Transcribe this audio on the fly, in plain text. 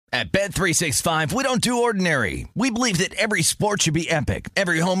At Bet365, we don't do ordinary. We believe that every sport should be epic.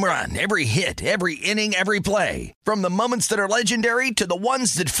 Every home run, every hit, every inning, every play. From the moments that are legendary to the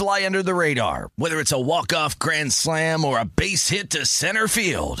ones that fly under the radar. Whether it's a walk-off grand slam or a base hit to center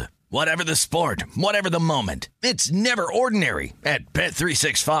field. Whatever the sport, whatever the moment. It's never ordinary at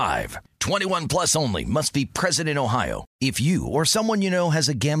Bet365. 21 plus only. Must be present in Ohio. If you or someone you know has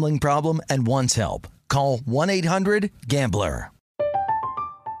a gambling problem and wants help, call 1-800-GAMBLER.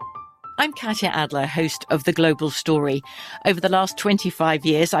 I'm Katya Adler, host of The Global Story. Over the last 25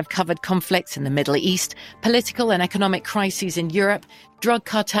 years, I've covered conflicts in the Middle East, political and economic crises in Europe, drug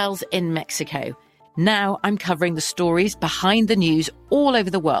cartels in Mexico. Now I'm covering the stories behind the news all over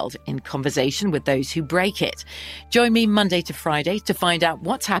the world in conversation with those who break it. Join me Monday to Friday to find out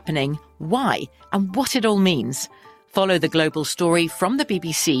what's happening, why, and what it all means. Follow The Global Story from the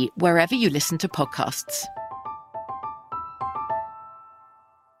BBC wherever you listen to podcasts.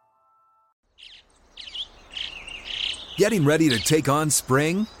 Getting ready to take on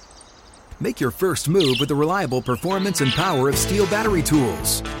spring? Make your first move with the reliable performance and power of Steel battery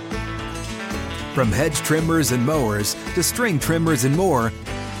tools. From hedge trimmers and mowers to string trimmers and more,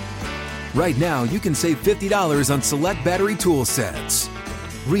 right now you can save $50 on select battery tool sets.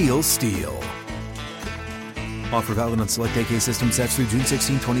 Real Steel. Offer valid on select AK system sets through June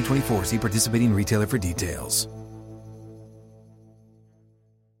 16, 2024. See participating retailer for details.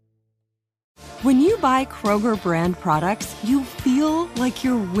 When you buy Kroger brand products, you feel like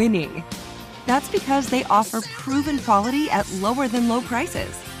you're winning. That's because they offer proven quality at lower than low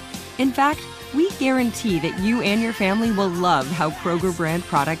prices. In fact, we guarantee that you and your family will love how Kroger brand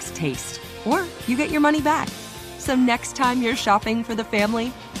products taste, or you get your money back. So next time you're shopping for the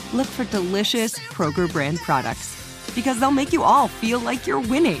family, look for delicious Kroger brand products, because they'll make you all feel like you're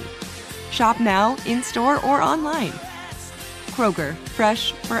winning. Shop now, in-store, or online. Kroger,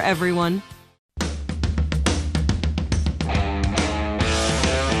 fresh for everyone.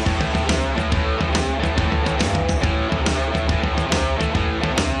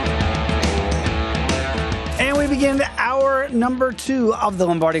 Begin hour number 2 of the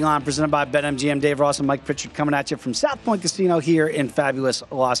Lombardi Line, presented by BetMGM. Dave Ross and Mike Pritchard coming at you from South Point Casino here in fabulous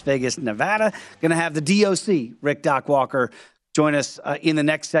Las Vegas, Nevada. Going to have the DOC, Rick Doc Walker, join us in the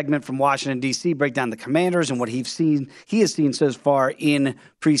next segment from Washington, D.C., break down the Commanders and what he has seen so far in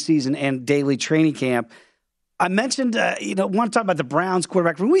preseason and daily training camp. I mentioned, want to talk about the Browns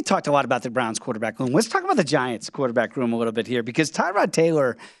quarterback room. We talked a lot about the Browns quarterback room. Let's talk about the Giants quarterback room a little bit here, because Tyrod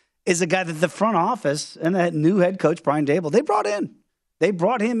Taylor is a guy that the front office and the new head coach, Brian Daboll, they brought in. They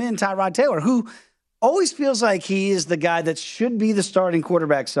brought him in, Tyrod Taylor, who always feels like he is the guy that should be the starting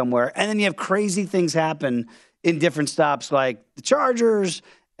quarterback somewhere. And then you have crazy things happen in different stops like the Chargers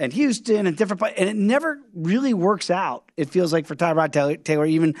and Houston and different places. And it never really works out, it feels like, for Tyrod Taylor,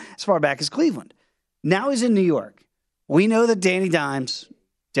 even as far back as Cleveland. Now he's in New York. We know that Danny Dimes,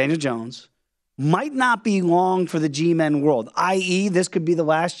 Daniel Jones, might not be long for the G-Men world, i.e. this could be the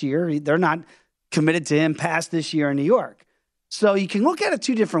last year. They're not committed to him past this year in New York. So you can look at it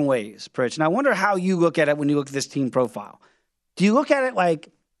two different ways, Pritch, and I wonder how you look at it when you look at this team profile. Do you look at it like,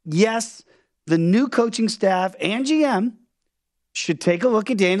 yes, the new coaching staff and GM should take a look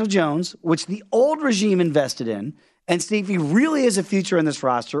at Daniel Jones, which the old regime invested in, and see if he really is a future in this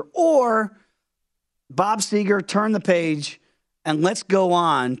roster, or Bob Seger, turn the page, and let's go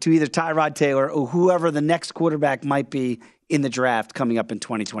on to either Tyrod Taylor or whoever the next quarterback might be in the draft coming up in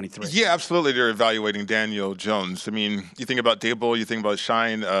 2023. Yeah, absolutely. They're evaluating Daniel Jones. I mean, you think about Daboll, you think about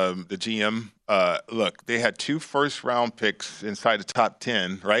Shine, the GM. Look, they had 2 first-round picks inside the top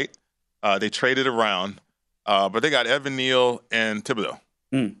 10, right? They traded around, but they got Evan Neal and Thibodeau,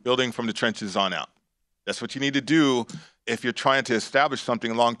 building from the trenches on out. That's what you need to do if you're trying to establish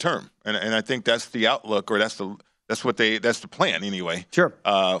something long-term. And I think that's the outlook, or that's the plan anyway. Sure.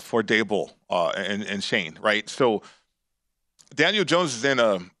 For Daboll and Shane, right? So Daniel Jones is in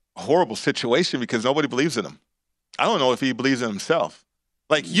a horrible situation because nobody believes in him. I don't know if he believes in himself.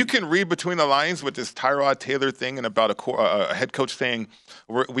 Like, you can read between the lines with this Tyrod Taylor thing and about a head coach saying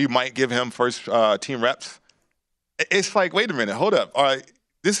we might give him first team reps. It's like, wait a minute, hold up. All right,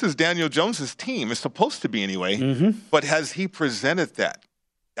 this is Daniel Jones's team. It's supposed to be anyway. But has he presented that?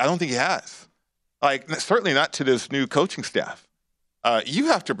 I don't think he has. Like, certainly not to this new coaching staff. You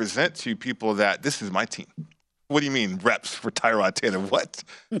have to present to people that this is my team. What do you mean, reps for Tyrod Taylor? What?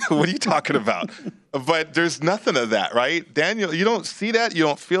 What are you talking about? But there's nothing of that, right? Daniel, you don't see that. You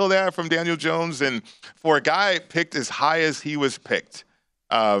don't feel that from Daniel Jones. And for a guy picked as high as he was picked,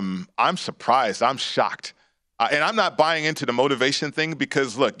 I'm surprised. I'm shocked. And I'm not buying into the motivation thing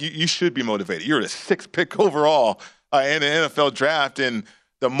because, look, you should be motivated. You're the 6th pick overall in the NFL draft. And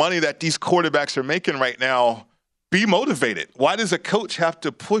the money that these quarterbacks are making right now, be motivated. Why does a coach have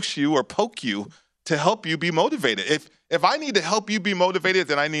to push you or poke you to help you be motivated? If I need to help you be motivated,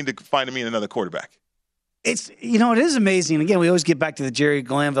 then I need to find me another quarterback. It is amazing. Again, we always get back to the Jerry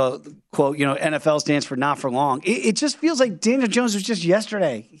Glanville quote, NFL stands for not for long. It just feels like Daniel Jones was just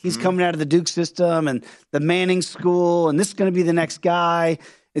yesterday. He's coming out of the Duke system and the Manning school, and this is going to be the next guy.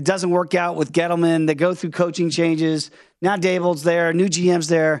 It doesn't work out with Gettleman. They go through coaching changes. Now Daboll's there, new GM's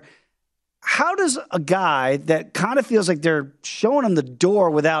there. How does a guy that kind of feels like they're showing him the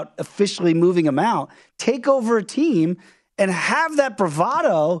door without officially moving him out take over a team and have that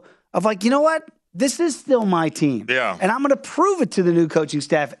bravado of like, you know what? This is still my team. Yeah. And I'm going to prove it to the new coaching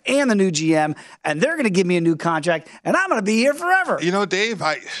staff and the new GM, and they're going to give me a new contract, and I'm going to be here forever. Dave,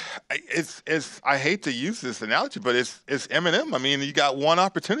 I hate to use this analogy, but it's Eminem. I mean, you got one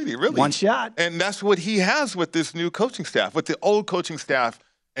opportunity, really. One shot. And that's what he has with this new coaching staff. With the old coaching staff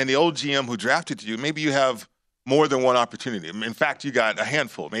and the old GM who drafted you, maybe you have more than one opportunity. In fact, you got a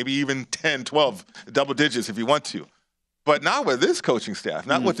handful, maybe even 10, 12, double digits if you want to. But not with this coaching staff,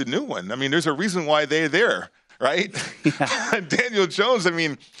 not with the new one. I mean, there's a reason why they're there, right? Yeah. Daniel Jones, I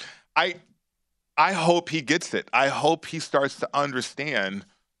mean, I hope he gets it. I hope he starts to understand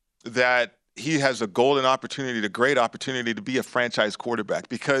that he has a golden opportunity, a great opportunity to be a franchise quarterback.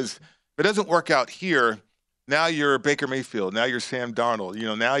 Because if it doesn't work out here, now you're Baker Mayfield, now you're Sam Darnold,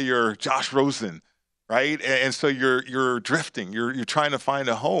 now you're Josh Rosen, right? And so you're drifting. You're trying to find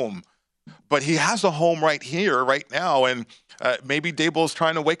a home. But he has a home right here, right now, and maybe Daboll's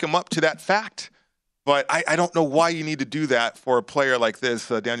trying to wake him up to that fact. But I don't know why you need to do that for a player like this,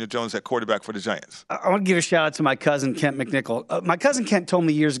 Daniel Jones, at quarterback for the Giants. I want to give a shout-out to my cousin, Kent McNichol. My cousin Kent told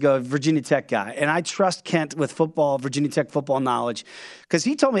me years ago, Virginia Tech guy, and I trust Kent with football, Virginia Tech football knowledge, because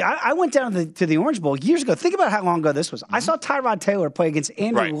he told me, I went down to the Orange Bowl years ago. Think about how long ago this was. I saw Tyrod Taylor play against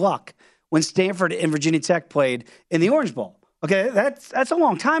Andrew Luck when Stanford and Virginia Tech played in the Orange Bowl. Okay, that's a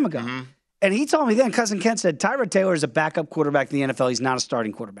long time ago. Mm-hmm. And he told me then, cousin Kent said, Tyrod Taylor is a backup quarterback in the NFL. He's not a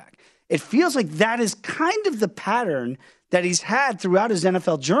starting quarterback. It feels like that is kind of the pattern that he's had throughout his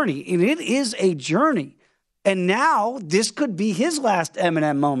NFL journey. And it is a journey. And now this could be his last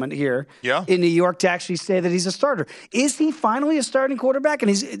Eminem moment here in New York to actually say that he's a starter. Is he finally a starting quarterback? And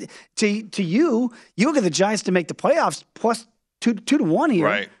he's to you look at the Giants to make the playoffs plus 2-1 here.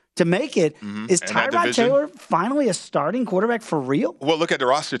 Right. To make it, is Tyrod Taylor finally a starting quarterback for real? Well, look at the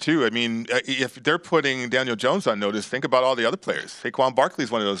roster, too. I mean, if they're putting Daniel Jones on notice, think about all the other players. Saquon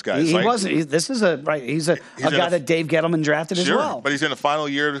Barkley's one of those guys. He wasn't. He's a guy that Dave Gettleman drafted as well. But he's in the final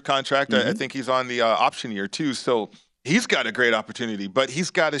year of the contract. I think he's on the option year, too. So he's got a great opportunity. But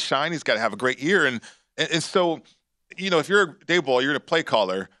he's got to shine. He's got to have a great year. And so, if you're Daboll, you're a play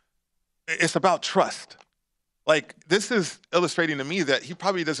caller, it's about trust. Like, this is illustrating to me that he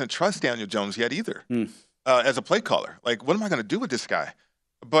probably doesn't trust Daniel Jones yet either as a play caller. Like, what am I going to do with this guy?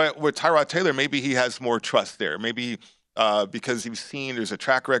 But with Tyrod Taylor, maybe he has more trust there. Maybe because he's seen there's a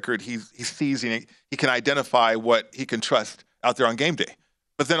track record, he sees, he can identify what he can trust out there on game day.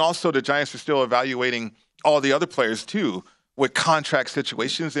 But then also the Giants are still evaluating all the other players too with contract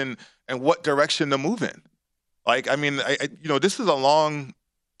situations and what direction to move in. Like, I mean, this is a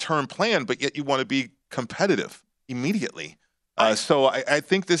long-term plan, but yet you want to be competitive immediately. So I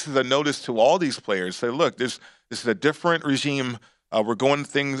think this is a notice to all these players. Say, look, this is a different regime. We're going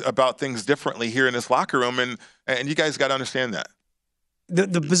about things differently here in this locker room, and you guys got to understand that.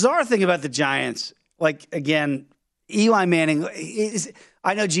 The bizarre thing about the Giants, like, again, Eli Manning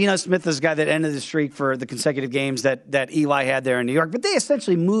I know Geno Smith is the guy that ended the streak for the consecutive games that Eli had there in New York, but they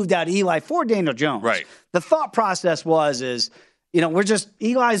essentially moved out Eli for Daniel Jones. Right. The thought process is,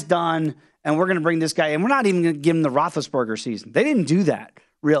 Eli's done, and we're going to bring this guy, and we're not even going to give him the Roethlisberger season. They didn't do that,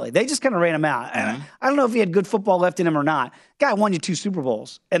 really. They just kind of ran him out. Mm-hmm. I don't know if he had good football left in him or not. Guy won you 2 Super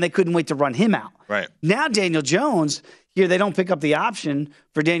Bowls, and they couldn't wait to run him out. Right. Now Daniel Jones, here they don't pick up the option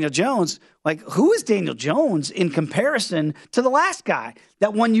for Daniel Jones. Like, who is Daniel Jones in comparison to the last guy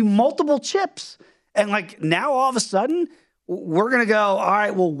that won you multiple chips? And, now all of a sudden, we're going to go, all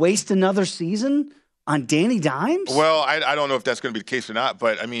right, we'll waste another season on Danny Dimes? Well, I don't know if that's going to be the case or not,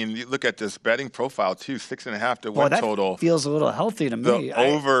 but, I mean, you look at this betting profile, too, 6.5 to 1 total. Feels a little healthy to me. The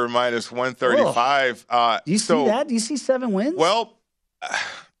over minus 135. Do you see that? Do you see 7 wins? Well,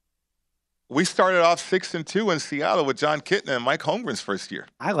 we started off 6-2 in Seattle with John Kitna and Mike Holmgren's first year.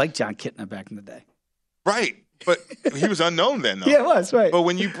 I liked John Kitna back in the day. Right, but he was unknown then, though. Yeah, it was, right. But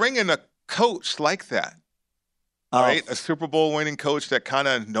when you bring in a coach like that, right? A Super Bowl winning coach that kind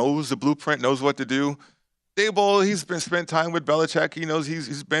of knows the blueprint, knows what to do. Daboll, he's been spent time with Belichick. He knows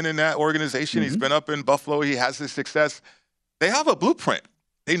he's been in that organization. Mm-hmm. He's been up in Buffalo. He has his success. They have a blueprint.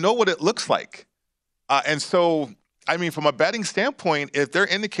 They know what it looks like. And so, I mean, from a betting standpoint, if they're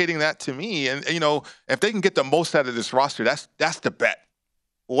indicating that to me, and if they can get the most out of this roster, that's the bet.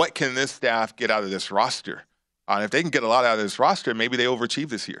 What can this staff get out of this roster? And if they can get a lot out of this roster, maybe they overachieve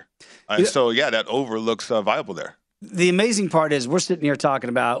this year. And so, that over looks viable there. The amazing part is we're sitting here talking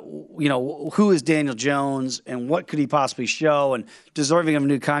about, who is Daniel Jones and what could he possibly show and deserving of a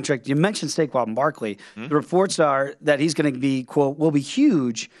new contract. You mentioned Saquon Barkley. Mm-hmm. The reports are that he's going to be, quote, will be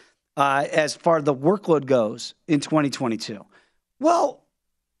huge as far as the workload goes in 2022. Well,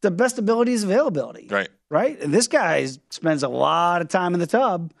 the best ability is availability. Right? And this guy spends a lot of time in the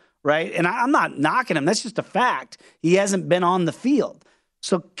tub, right? And I'm not knocking him. That's just a fact. He hasn't been on the field.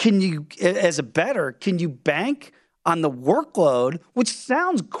 So can you, as a bettor, can you bank on the workload, which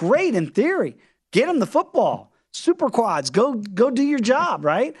sounds great in theory? Get him the football, super quads, go do your job,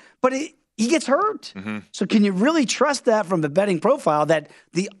 right? But he gets hurt. Mm-hmm. So can you really trust that from the betting profile that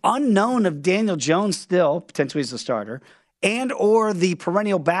the unknown of Daniel Jones still, potentially as a starter, and or the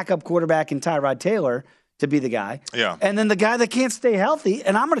perennial backup quarterback in Tyrod Taylor to be the guy. Yeah. And then the guy that can't stay healthy,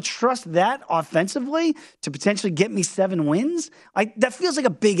 and I'm going to trust that offensively to potentially get me 7 wins? That feels like a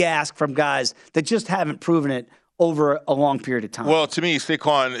big ask from guys that just haven't proven it over a long period of time. Well, to me,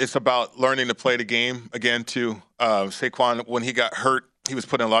 Saquon, it's about learning to play the game again, too. Saquon, when he got hurt, he was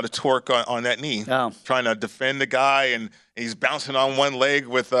putting a lot of torque on that knee, trying to defend the guy, and he's bouncing on one leg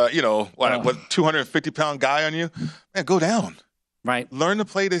with, what 250-pound guy on you. Man, go down. Right. Learn to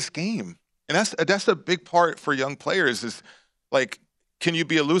play this game. And that's a big part for young players is, like, can you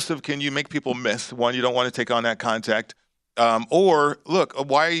be elusive? Can you make people miss? One, you don't want to take on that contact. Or, look,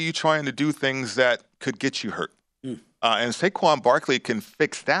 why are you trying to do things that could get you hurt? And Saquon Barkley can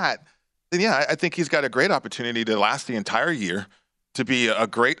fix that. Then, I think he's got a great opportunity to last the entire year, to be a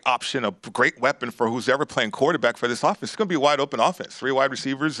great option, a great weapon for who's ever playing quarterback for this offense. It's going to be a wide-open offense, 3 wide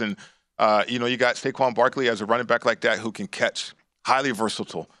receivers. And, you got Saquon Barkley as a running back like that who can catch, highly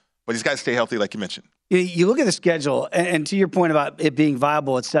versatile. But he's got to stay healthy, like you mentioned. You look at the schedule, and to your point about it being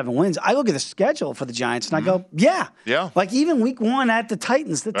viable at 7 wins, I look at the schedule for the Giants, and I go, yeah. Like even week 1 at the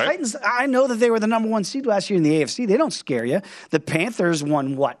Titans. The Titans, I know that they were the number 1 seed last year in the AFC. They don't scare you. The Panthers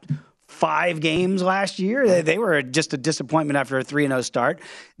won, 5 games last year? They were just a disappointment after a 3-0 start.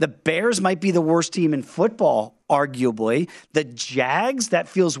 The Bears might be the worst team in football, arguably. The Jags, that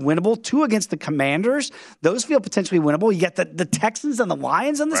feels winnable. 2 against the Commanders. Those feel potentially winnable. You get the Texans and the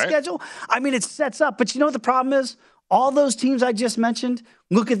Lions on the schedule. I mean, it sets up. But you know what the problem is? All those teams I just mentioned,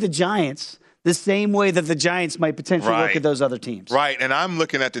 look at the Giants the same way that the Giants might potentially look at those other teams. Right, and I'm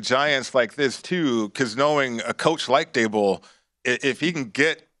looking at the Giants like this, too, because knowing a coach like Daboll, if he can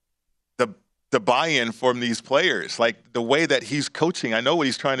get the buy-in from these players, like the way that he's coaching, I know what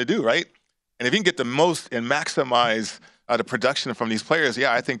he's trying to do, right? And if he can get the most and maximize the production from these players,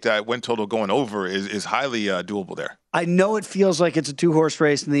 I think that win total going over is highly doable there. I know it feels like it's a 2-horse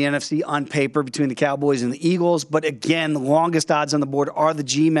race in the NFC on paper between the Cowboys and the Eagles, but again, the longest odds on the board are the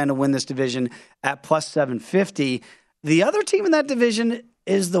G-men to win this division at plus 750. The other team in that division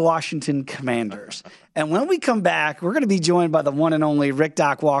is the Washington Commanders. And when we come back, we're going to be joined by the one and only Rick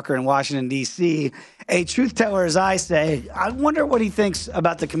Doc Walker in Washington, D.C., a truth teller, as I say. I wonder what he thinks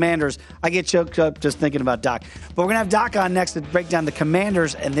about the Commanders. I get choked up just thinking about Doc. But we're going to have Doc on next to break down the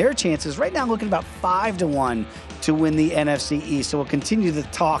Commanders and their chances. Right now, looking about 5-1 to win the NFC East. So we'll continue the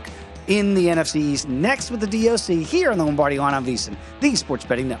talk in the NFC East next with the DOC here on the Lombardi Line on VSiN, the Sports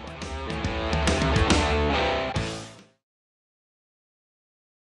Betting Network.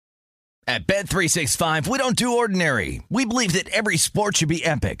 At Bet365, we don't do ordinary. We believe that every sport should be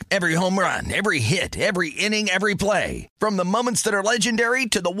epic. Every home run, every hit, every inning, every play. From the moments that are legendary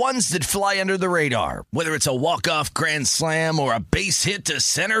to the ones that fly under the radar. Whether it's a walk-off grand slam or a base hit to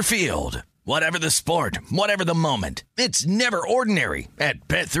center field. Whatever the sport, whatever the moment. It's never ordinary at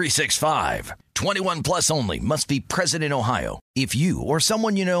Bet365. 21 plus only. Must be present in Ohio. If you or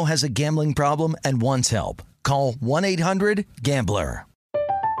someone you know has a gambling problem and wants help, call 1-800-GAMBLER.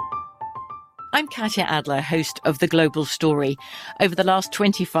 I'm Katya Adler, host of The Global Story. Over the last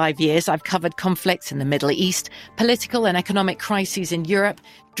 25 years, I've covered conflicts in the Middle East, political and economic crises in Europe,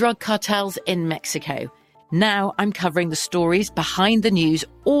 drug cartels in Mexico. Now I'm covering the stories behind the news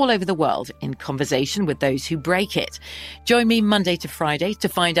all over the world in conversation with those who break it. Join me Monday to Friday to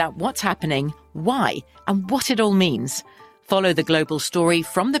find out what's happening, why, and what it all means. Follow The Global Story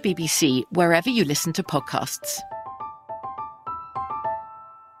from the BBC wherever you listen to podcasts.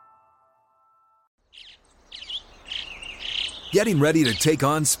 Getting ready to take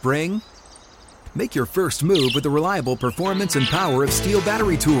on spring? Make your first move with the reliable performance and power of Steel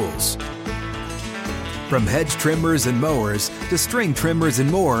battery tools. From hedge trimmers and mowers to string trimmers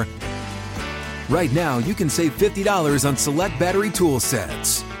and more, right now you can save $50 on select battery tool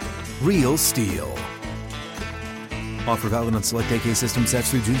sets. Real STIHL. Offer valid on select AK system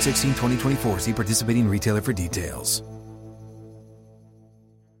sets through June 16, 2024. See participating retailer for details.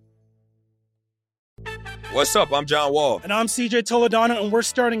 What's up? I'm John Wall. And I'm CJ Toledano, and we're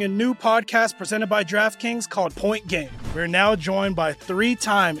starting a new podcast presented by DraftKings called Point Game. We're now joined by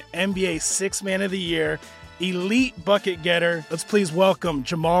three-time NBA Sixth Man of the Year, elite bucket getter. Let's please welcome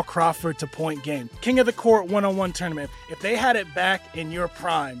Jamal Crawford to Point Game. King of the Court one-on-one tournament. If they had it back in your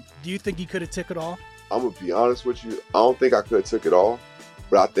prime, do you think you could have took it all? I'm going to be honest with you. I don't think I could have took it all,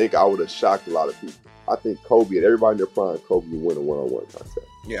 but I think I would have shocked a lot of people. I think Kobe and everybody in their prime, Kobe would win a one-on-one contest.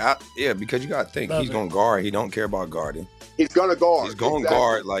 Yeah, because you got to think, he's going to guard. He don't care about guarding. He's going to guard. He's going to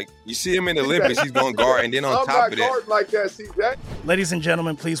guard. Like, you see him in the Olympics, he's going to guard. And then on top of that. I'm not guarding like that, CJ. Ladies and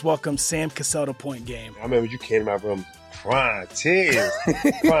gentlemen, please welcome Sam Cassell to Point Game. I remember you came to my room crying, tears,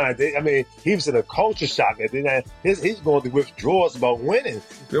 crying. I mean, he was in a culture shock. And then he's going through withdrawals about winning.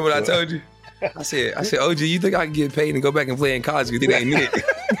 Remember what I told you? I said, OG, you think I can get paid and go back and play in college because it ain't it?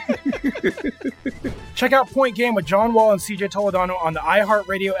 Check out Point Game with John Wall and CJ Toledano on the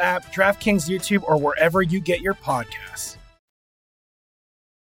iHeartRadio app, DraftKings YouTube, or wherever you get your podcasts.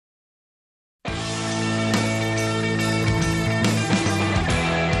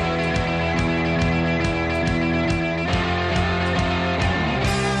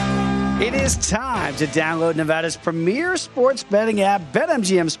 It is time to download Nevada's premier sports betting app,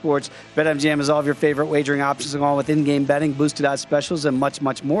 BetMGM Sports. BetMGM has all of your favorite wagering options along with in-game betting, boosted odds specials, and much,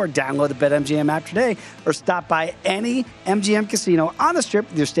 much more. Download the BetMGM app today or stop by any MGM casino on the Strip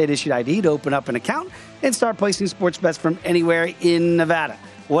with your state-issued ID to open up an account and start placing sports bets from anywhere in Nevada.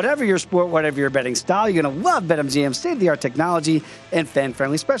 Whatever your sport, whatever your betting style, you're going to love BetMGM's state-of-the-art technology and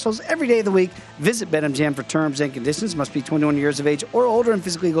fan-friendly specials every day of the week. Visit BetMGM for terms and conditions. Must be 21 years of age or older and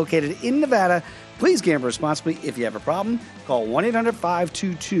physically located in Nevada. Please gamble responsibly. If you have a problem, call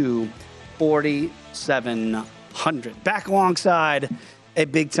 1-800-522-4700. Back alongside a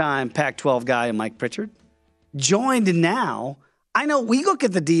big-time Pac-12 guy, Mike Pritchard. Joined now, I know we look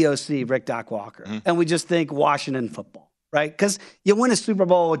at the DOC, Rick Doc Walker, and we just think Washington football. Right? Because you win a Super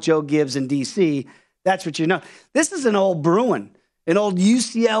Bowl with Joe Gibbs in D.C., that's what you know. This is an old Bruin, an old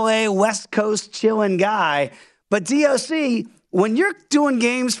UCLA West Coast chilling guy. But DOC, when you're doing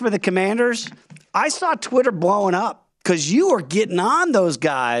games for the Commanders, I saw Twitter blowing up because you are getting on those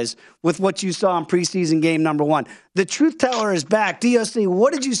guys with what you saw in preseason game number one. The truth teller is back. DOC,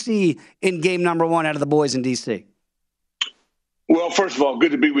 what did you see in game number one out of the boys in D.C.? Well, first of all,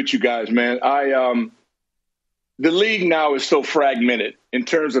 good to be with you guys, man. The league now is so fragmented in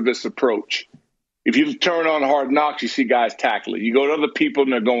terms of its approach. If you turn on Hard Knocks, you see guys tackling. You go to other people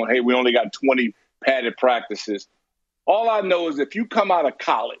and they're going, hey, we only got 20 padded practices. All I know is if you come out of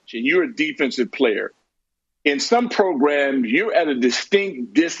college and you're a defensive player, in some programs, you're at a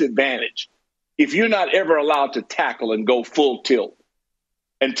distinct disadvantage if you're not ever allowed to tackle and go full tilt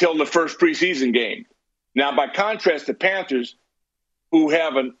until the first preseason game. Now, by contrast, the Panthers, who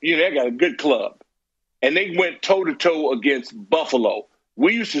have they got a good club. And they went toe-to-toe against Buffalo.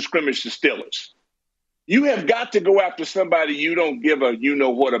 We used to scrimmage the Steelers. You have got to go after somebody you don't give a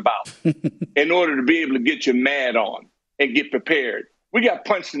you-know-what about in order to be able to get your mad on and get prepared. We got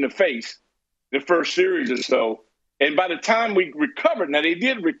punched in the face the first series or so. And by the time we recovered, now they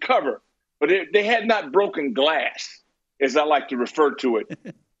did recover, but they had not broken glass, as I like to refer to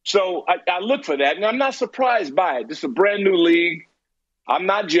it. So I look for that, and I'm not surprised by it. This is a brand-new league. I'm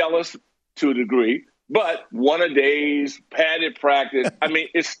not jealous to a degree. But one-a-days, padded practice, I mean,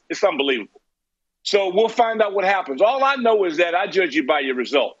 it's unbelievable. So we'll find out what happens. All I know is that I judge you by your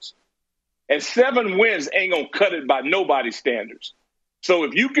results. And 7 wins ain't going to cut it by nobody's standards. So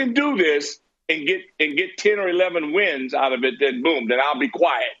if you can do this and get 10 or 11 wins out of it, then boom, then I'll be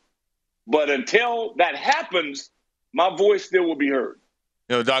quiet. But until that happens, my voice still will be heard.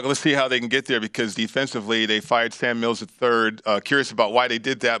 Doc, let's see how they can get there because defensively they fired Sam Mills at third. Curious about why they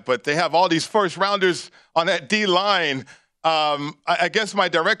did that. But they have all these first-rounders on that D-line. I guess my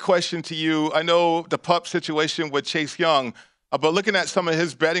direct question to you, I know the pup situation with Chase Young, but looking at some of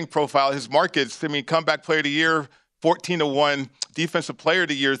his betting profile, his markets, I mean, comeback player of the year, 14-1, defensive player of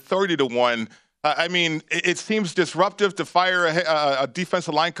the year, 30-1. I mean, it seems disruptive to fire a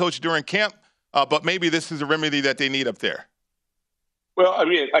defensive line coach during camp, but maybe this is a remedy that they need up there. Well, I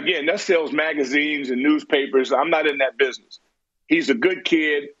mean, again, that sells magazines and newspapers. I'm not in that business. He's a good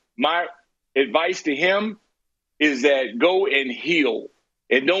kid. My advice to him is that go and heal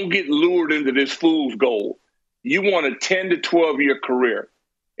and don't get lured into this fool's gold. You want a 10 to 12-year career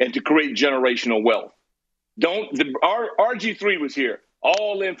and to create generational wealth. RG3 was here,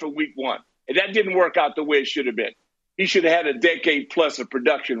 all in for week 1. And that didn't work out the way it should have been. He should have had a decade plus of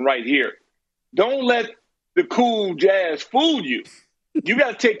production right here. Don't let the cool Jazz fool you. You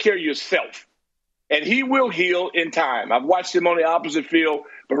got to take care of yourself. And he will heal in time. I've watched him on the opposite field.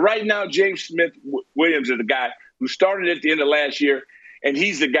 But right now, James Smith-Williams is the guy who started at the end of last year, and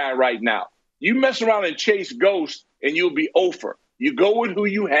he's the guy right now. You mess around and chase ghosts, and you'll be over. You go with who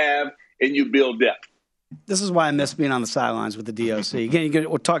you have, and you build depth. This is why I miss being on the sidelines with the DOC. Again,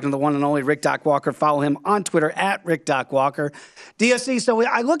 we're talking to the one and only Rick Doc Walker. Follow him on Twitter at Rick Doc Walker. DOC, so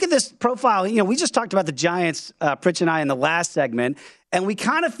I look at this profile. We just talked about the Giants, Pritch and I, in the last segment, and we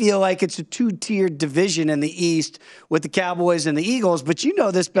kind of feel like it's a two-tiered division in the East with the Cowboys and the Eagles, but you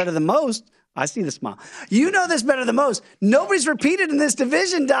know this better than most. I see the smile. You know this better than most. Nobody's repeated in this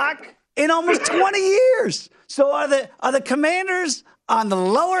division, Doc, in almost 20 years. So are the Commanders on the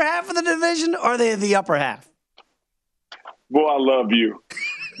lower half of the division, or are they the upper half? Boy, I love you.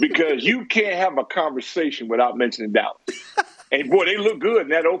 Because you can't have a conversation without mentioning Dallas. And, boy, they look good in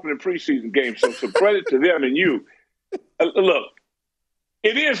that opening preseason game. So credit to them and you. Look,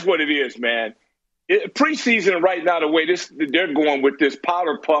 it is what it is, man. Preseason right now, the way they're going with this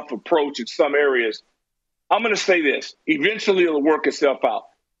powder puff approach in some areas, I'm going to say this. Eventually, it'll work itself out.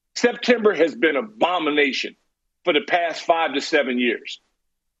 September has been an abomination for the past 5 to 7 years.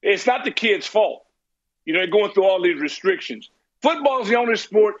 It's not the kids' fault. They're going through all these restrictions. Football is the only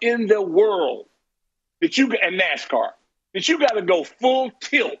sport in the world and NASCAR, that you got to go full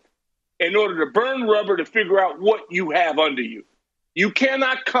tilt in order to burn rubber to figure out what you have under you. You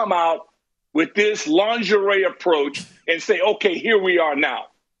cannot come out with this lingerie approach and say, okay, here we are now.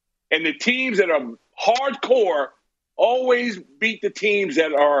 And the teams that are hardcore always beat the teams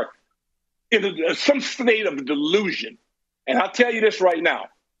that are in some state of delusion. And I'll tell you this right now.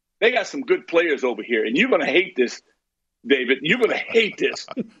 They got some good players over here. And you're going to hate this, David. You're going to hate this.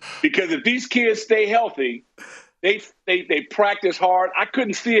 Because if these kids stay healthy, they practice hard. I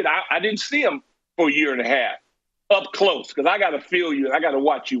couldn't see it. I didn't see them for a year and a half up close because I got to feel you and I got to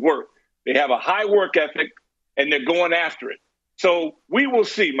watch you work. They have a high work ethic, and they're going after it. So we will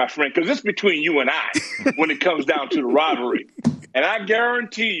see, my friend, because it's between you and I when it comes down to the rivalry. And I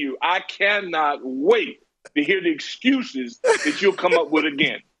guarantee you, I cannot wait to hear the excuses that you'll come up with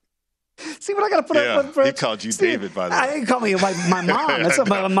again. See what I got to put up with? He called you David, by the way. I didn't call me my mom. That's what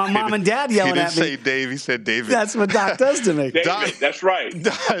my mom and dad yelling at me. He didn't say Dave. He said David. That's what Doc does to me. David, Doc, that's right.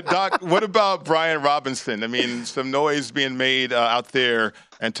 Doc, what about Brian Robinson? I mean, some noise being made out there.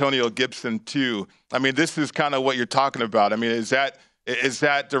 Antonio Gibson, too. I mean, this is kind of what you're talking about. I mean, is that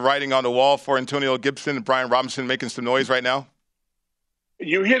the writing on the wall for Antonio Gibson and Brian Robinson making some noise right now?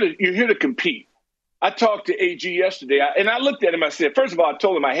 You're here to compete. I talked to AG yesterday, and I looked at him. I said, first of all, I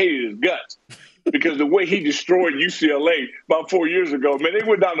told him I hated his guts because the way he destroyed UCLA about 4 years ago, man, they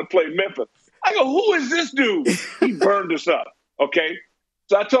went down to play Memphis. I go, who is this dude? He burned us up, okay?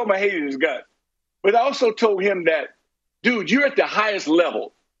 So I told him I hated his guts. But I also told him that, dude, you're at the highest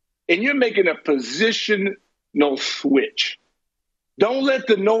level, and you're making a positional switch. Don't let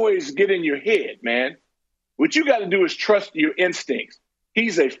the noise get in your head, man. What you got to do is trust your instincts.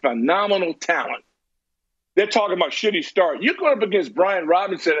 He's a phenomenal talent. They're talking about should he start. You're going up against Brian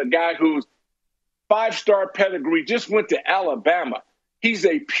Robinson, a guy who's 5-star pedigree, just went to Alabama. He's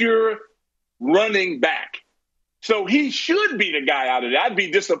a pure running back. So he should be the guy out of there. I'd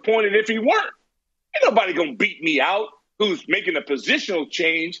be disappointed if he weren't. Ain't nobody going to beat me out who's making a positional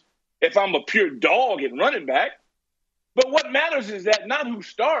change if I'm a pure dog at running back. But what matters is that not who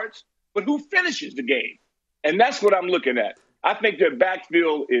starts, but who finishes the game. And that's what I'm looking at. I think their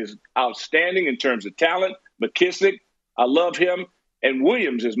backfield is outstanding in terms of talent. McKissick, I love him. And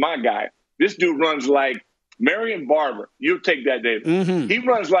Williams is my guy. This dude runs like Marion Barber. You'll take that, David. Mm-hmm. He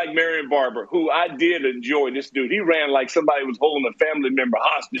runs like Marion Barber, who I did enjoy this dude. He ran like somebody was holding a family member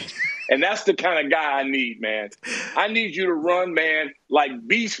hostage. And that's the kind of guy I need, man. I need you to run, man, like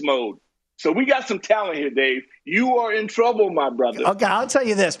beast mode. So we got some talent here, Dave. You are in trouble, my brother. Okay, I'll tell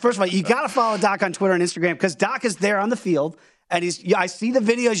you this. First of all, you got to follow Doc on Twitter and Instagram because Doc is there on the field. And I see the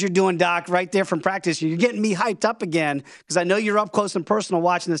videos you're doing, Doc, right there from practice. You're getting me hyped up again because I know you're up close and personal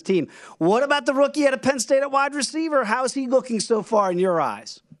watching this team. What about the rookie out of Penn State at wide receiver? How's he looking so far in your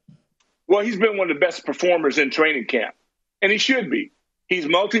eyes? Well, he's been one of the best performers in training camp, and he should be. He's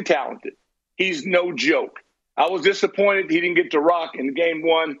multi-talented. He's no joke. I was disappointed he didn't get to rock in game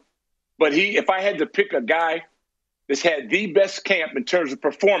one, but if I had to pick a guy that's had the best camp in terms of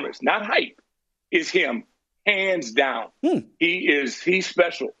performance, not hype, is him. Hands down. He's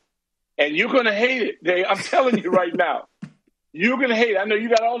special. And you're going to hate it, Dave. I'm telling you right now. You're going to hate it. I know you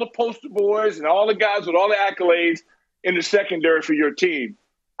got all the poster boys and all the guys with all the accolades in the secondary for your team.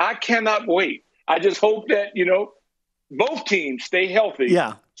 I cannot wait. I just hope that, both teams stay healthy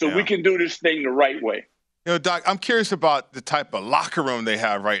so we can do this thing the right way. Doc, I'm curious about the type of locker room they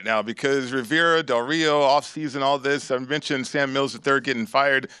have right now because Rivera, Del Rio, offseason, all this. I mentioned Sam Mills III getting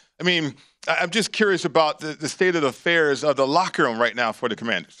fired. I mean, I'm just curious about the state of affairs of the locker room right now for the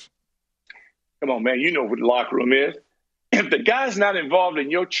Commanders. Come on, man. You know what the locker room is. If the guy's not involved in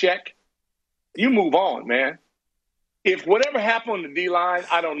your check, you move on, man. If whatever happened on the D-line,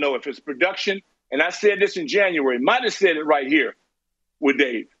 I don't know. If it's production, and I said this in January, might have said it right here with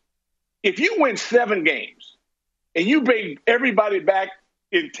Dave. If you win 7 games and you bring everybody back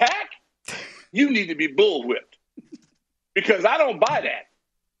intact, you need to be bullwhipped because I don't buy that.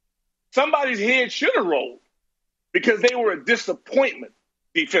 Somebody's head should have rolled because they were a disappointment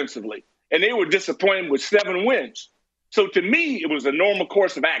defensively, and they were disappointed with 7 wins. So to me, it was a normal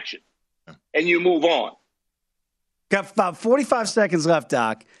course of action, and you move on. Got about 45 seconds left,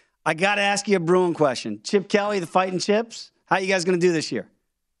 Doc. I got to ask you a Bruin question. Chip Kelly, the Fighting Chips, how you guys going to do this year?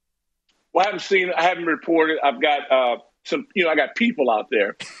 Well, I haven't reported. I've got I got people out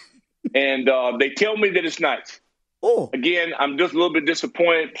there, and they tell me that it's nice. Oh. Again, I'm just a little bit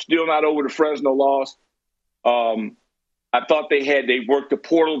disappointed. Still not over the Fresno loss. I thought they worked the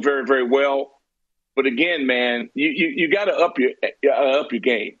portal very, very well. But again, man, you got to up your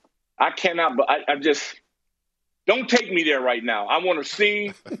game. I cannot. I just don't take me there right now. I want to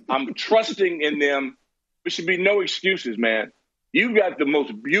see. I'm trusting in them. There should be no excuses, man. You've got the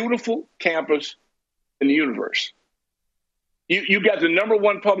most beautiful campus in the universe. You got the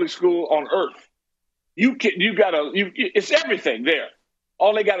 #1 public school on earth. It's everything there.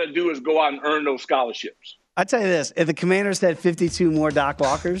 All they got to do is go out and earn those scholarships. I tell you this: if the Commanders had 52 more Doc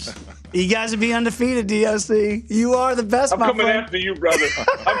Walkers, you guys would be undefeated. DOC, you are the best. I'm coming after you, brother.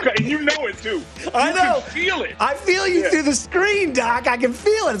 You know it too. I know. Can feel it. I feel you through the screen, Doc. I can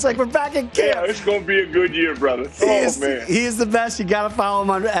feel it. It's like we're back in camp. Yeah, it's gonna be a good year, brother. Man, he is the best. You got to follow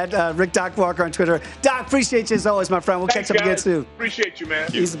him at Rick Doc Walker on Twitter. Doc, appreciate you as always, my friend. We'll catch up again soon. Appreciate you, man.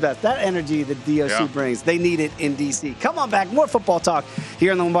 He's the best. That energy that DOC brings, they need it in DC. Come on back. More football talk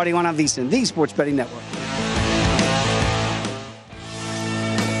here on the Lombardi Line on VSiN, the Sports Betting Network.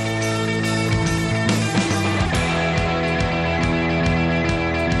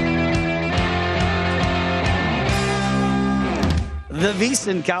 The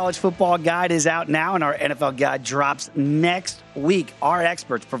VSiN College Football Guide is out now, and our NFL Guide drops next week. Our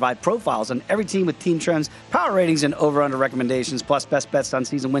experts provide profiles on every team with team trends, power ratings, and over-under recommendations, plus best bets on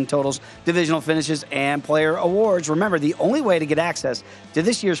season win totals, divisional finishes, and player awards. Remember, the only way to get access to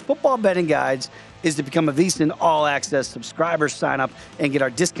this year's football betting guides is to become a VSiN All-Access subscriber. Sign up and get our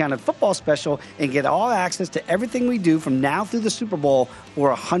discounted football special and get all access to everything we do from now through the Super Bowl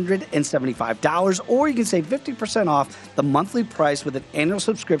for $175. Or you can save 50% off the monthly price with an annual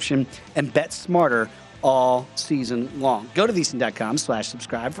subscription and bet smarter all season long. Go to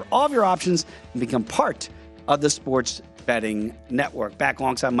VSiN.com/subscribe for all of your options and become part of the Sports Betting Network. Back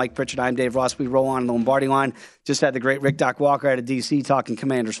alongside Mike Pritchard, I'm Dave Ross. We roll on the Lombardi Line. Just had the great Rick Doc Walker out of D.C. talking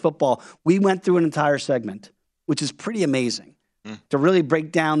Commanders football. We went through an entire segment, which is pretty amazing, to really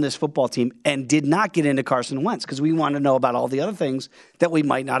break down this football team and did not get into Carson Wentz because we wanted to know about all the other things that we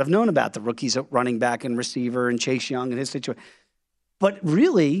might not have known about, the rookies at running back and receiver and Chase Young and his situation. But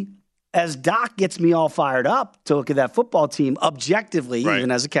really, as Doc gets me all fired up to look at that football team objectively, even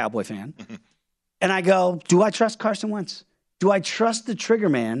as a Cowboy fan, and I go, do I trust Carson Wentz? Do I trust the trigger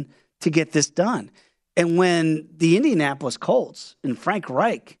man to get this done? And when the Indianapolis Colts and Frank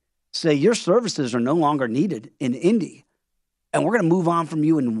Reich say your services are no longer needed in Indy, and we're going to move on from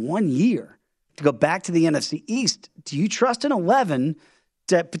you in 1 year to go back to the NFC East, do you trust an 11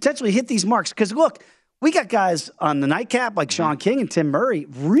 to potentially hit these marks? Because, look, we got guys on the nightcap like Sean King and Tim Murray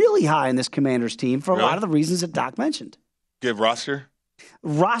really high in this Commanders team for a lot of the reasons that Doc mentioned. Good roster?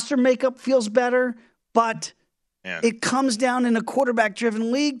 Roster makeup feels better, but it comes down in a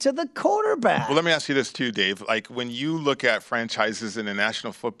quarterback-driven league to the quarterback. Well, let me ask you this too, Dave. Like when you look at franchises in the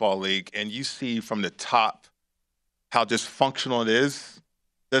National Football League and you see from the top how dysfunctional it is,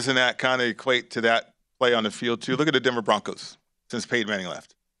 doesn't that kind of equate to that play on the field too? Look at the Denver Broncos since Peyton Manning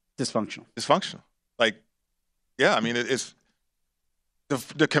left. Dysfunctional. Like, yeah, I mean, it's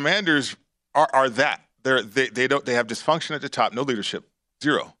the Commanders are that. They have dysfunction at the top, no leadership,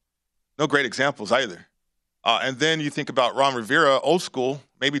 zero. No great examples either. And then you think about Ron Rivera, old school,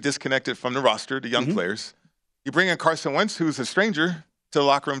 maybe disconnected from the roster, the young players. You bring in Carson Wentz, who's a stranger to the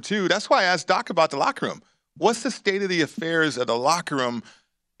locker room too. That's why I asked Doc about the locker room. What's the state of the affairs of the locker room?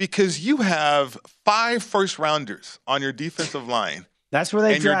 because you have 5 first-rounders on your defensive line. That's where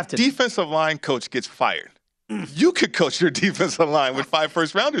they drafted. Your defensive line coach gets fired. You could coach your defensive line with 5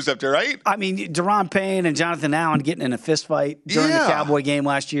 first-rounders up there, right? I mean, Daron Payne and Jonathan Allen getting in a fist fight during the Cowboy game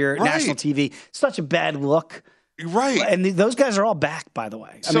last year, national TV. Such a bad look. Right. And those guys are all back, by the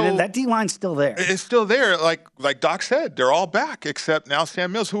way. I mean, that D-line's still there. It's still there. Like Doc said, they're all back except now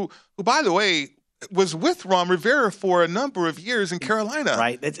Sam Mills, who by the way, was with Ron Rivera for a number of years in Carolina.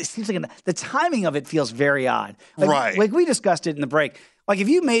 Right. It seems like the timing of it feels very odd. Right. Like we discussed it in the break. Like if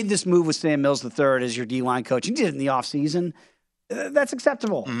you made this move with Sam Mills III as your D-line coach, and you did it in the offseason, that's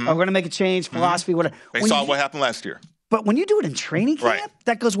acceptable. We're going to make a change, philosophy, whatever. They saw what happened last year. But when you do it in training camp,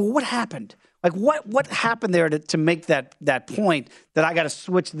 that goes, well, what happened? Like what happened there to make that point that I got to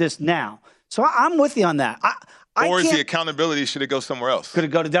switch this now? So I'm with you on that. Or is the accountability should it go somewhere else? Could it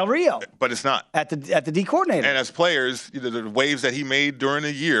go to Del Rio? But it's not. At the D coordinator. And as players, the waves that he made during a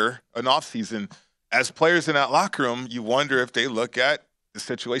year, an offseason, as players in that locker room, you wonder if they look at the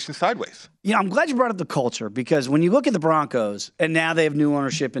situation sideways. You know, I'm glad you brought up the culture because when you look at the Broncos, and now they have new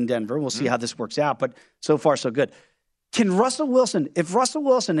ownership in Denver, we'll see how this works out, but so far so good. Can Russell Wilson, if Russell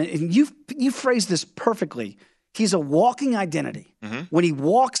Wilson, and you phrased this perfectly, he's a walking identity. When he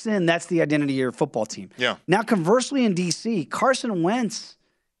walks in, that's the identity of your football team. Yeah. Now, conversely in D.C., Carson Wentz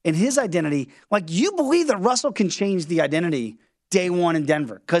and his identity, like you believe that Russell can change the identity day one in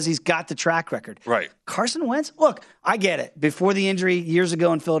Denver because he's got the track record. Right. Carson Wentz, look, I get it. Before the injury years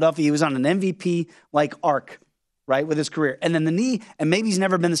ago in Philadelphia, he was on an MVP-like arc, right, with his career. And then the knee, and maybe he's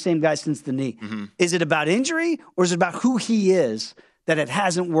never been the same guy since the knee. Is it about injury or is it about who he is that it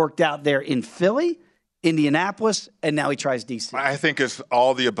hasn't worked out there in Philly, Indianapolis, and now he tries D.C.? I think it's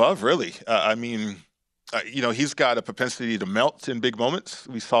all the above, really. He's got a propensity to melt in big moments.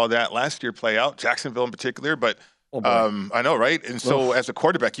 We saw that last year play out, Jacksonville in particular. But I know, right? And so as a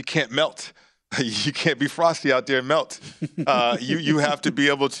quarterback, you can't melt. You can't be Frosty out there and melt. You have to be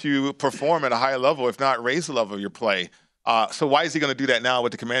able to perform at a high level, if not raise the level of your play. So why is he going to do that now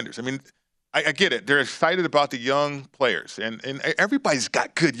with the Commanders? I mean, I get it. They're excited about the young players. And everybody's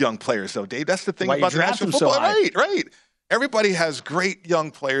got good young players, though, Dave. That's the thing about the National Football League. Right. Everybody has great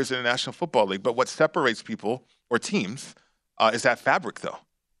young players in the National Football League. But what separates people or teams is that fabric, though.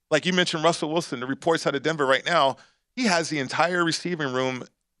 Like you mentioned Russell Wilson, the reports out of Denver right now, he has the entire receiving room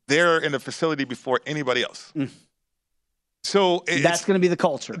there in the facility before anybody else. So that's going to be the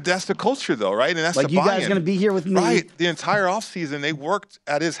culture. That's the culture, though, right? And that's like the you buy-in. guys going to be here with me. Right. The entire offseason, they worked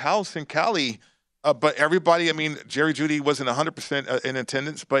at his house in Cali. But everybody, I mean, Jerry Jeudy wasn't 100% in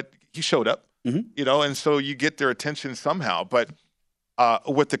attendance, but he showed up, and so you get their attention somehow. But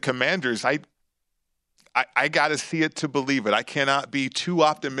with the Commanders, I got to see it to believe it. I cannot be too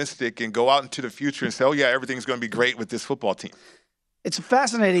optimistic and go out into the future and say, oh, yeah, everything's going to be great with this football team. It's a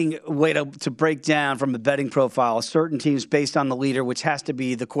fascinating way to break down from a betting profile certain teams based on the leader, which has to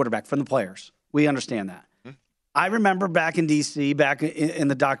be the quarterback from the players. We understand that. I remember back in D.C., back in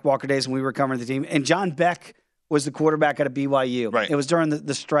the Doc Walker days when we were covering the team, and John Beck was the quarterback at a BYU. Right. It was during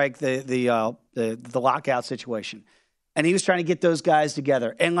the strike, the lockout situation. And he was trying to get those guys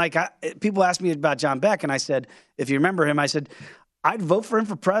together. And people asked me about John Beck, and I said, if you remember him, I said, I'd vote for him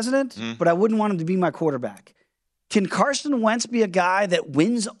for president, but I wouldn't want him to be my quarterback. Can Carson Wentz be a guy that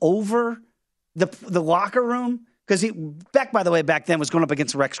wins over the locker room? Because Beck, by the way, back then was going up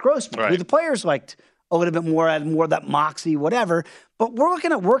against Rex Grossman, who the players liked a little bit more, had more of that moxie, whatever. But we're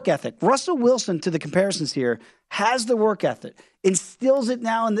looking at work ethic. Russell Wilson, to the comparisons here, has the work ethic, instills it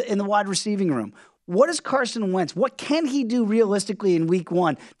now in the wide receiving room. What is Carson Wentz? What can he do realistically in week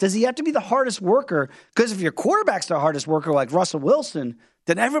one? Does he have to be the hardest worker? Because if your quarterback's the hardest worker like Russell Wilson,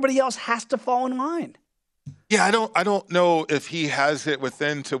 then everybody else has to fall in line. Yeah, I don't know if he has it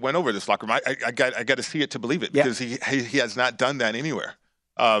within to win over this locker room. I got to see it to believe it because he has not done that anywhere.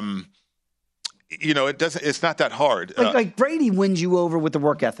 It doesn't. It's not that hard. Like Brady wins you over with the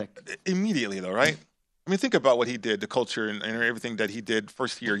work ethic immediately, though, right? I mean, think about what he did, the culture and everything that he did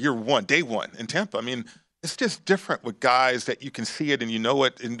first year one, day one in Tampa. I mean, it's just different with guys that you can see it and you know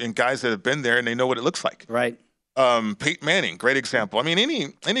it, and guys that have been there and they know what it looks like. Right. Peyton Manning, great example. I mean,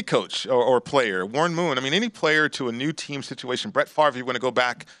 any coach or player, Warren Moon, I mean, any player to a new team situation. Brett Favre, you want to go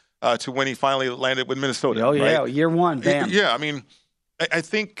back to when he finally landed with Minnesota. Oh, yeah, right? year one, bam. Yeah, I mean, I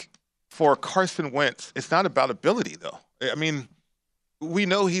think for Carson Wentz, it's not about ability, though. I mean, we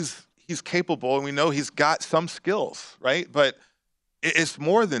know he's capable and we know he's got some skills, right? But it's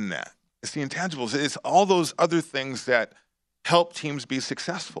more than that. It's the intangibles. It's all those other things that help teams be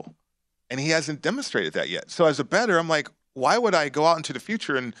successful. And he hasn't demonstrated that yet. So as a bettor, I'm like, why would I go out into the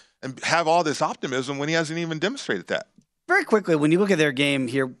future and have all this optimism when he hasn't even demonstrated that? Very quickly, when you look at their game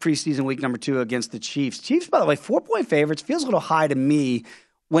here, preseason week number 2 against the Chiefs. Chiefs, by the way, 4-point favorites. Feels a little high to me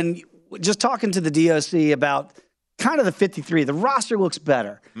when just talking to the DOC about kind of the 53. The roster looks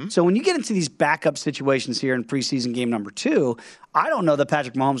better. So when you get into these backup situations here in preseason game number 2, I don't know that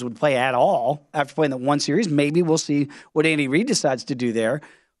Patrick Mahomes would play at all after playing that one series. Maybe we'll see what Andy Reid decides to do there.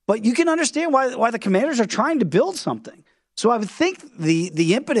 But you can understand why the Commanders are trying to build something. So I would think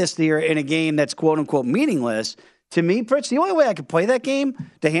the impetus there in a game that's quote-unquote meaningless, to me, Pritch, the only way I could play that game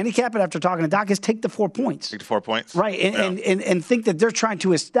to handicap it after talking to Doc is take the 4 points. Take the 4 points. Right, and think that they're trying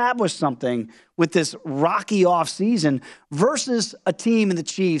to establish something with this rocky offseason versus a team in the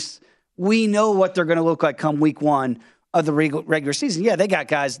Chiefs. We know what they're going to look like come week 1 of the regular season. Yeah, they got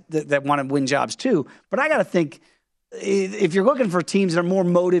guys that want to win jobs too, but I got to think if you're looking for teams that are more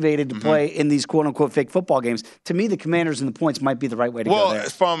motivated to play in these quote-unquote fake football games, to me, the Commanders and the points might be the right way to go there. Well,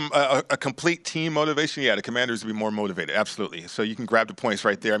 from a complete team motivation, yeah, the Commanders would be more motivated, absolutely. So you can grab the points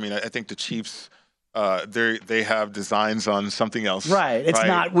right there. I mean, I think the Chiefs, they have designs on something else. Right. It's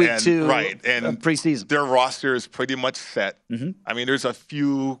not week 2 and preseason. Their roster is pretty much set. I mean, there's a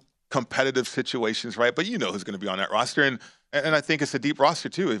few competitive situations, right? But you know who's going to be on that roster. And I think it's a deep roster,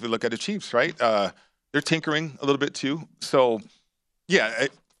 too, if you look at the Chiefs, right? They're tinkering a little bit too. So, yeah,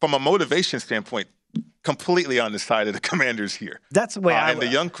 from a motivation standpoint, completely on the side of the Commanders here. That's the way and the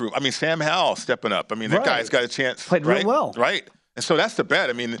young crew. I mean, Sam Howell stepping up. I mean, that guy's got a chance. Played real well. Right. And so that's the bet.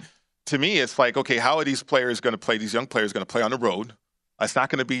 I mean, to me, it's like, okay, how are these players going to play, these young players going to play on the road? It's not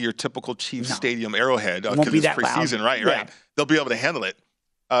going to be your typical Chiefs Stadium Arrowhead because it's preseason, right? They'll be able to handle it.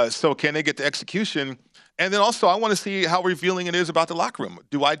 So can they get the execution? And then also, I want to see how revealing it is about the locker room.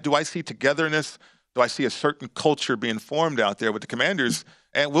 Do I see togetherness? Do I see a certain culture being formed out there with the Commanders?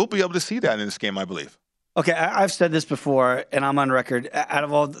 And we'll be able to see that in this game, I believe. Okay, I've said this before, and I'm on record. Out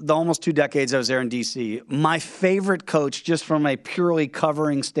of all the almost 2 decades I was there in D.C., my favorite coach, just from a purely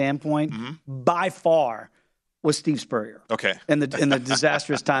covering standpoint, by far, was Steve Spurrier. Okay. In the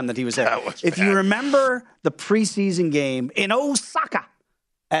disastrous time that he was there. If you remember the preseason game in Osaka,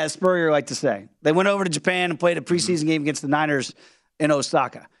 as Spurrier liked to say, they went over to Japan and played a preseason game against the Niners in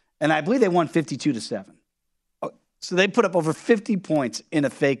Osaka. And I believe they won 52-7. So they put up over 50 points in a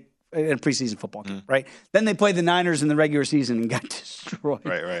preseason football game, right? Then they played the Niners in the regular season and got destroyed.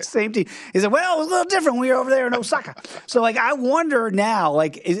 Right. Same team. He said, well, it was a little different when we were over there in Osaka. So, I wonder now,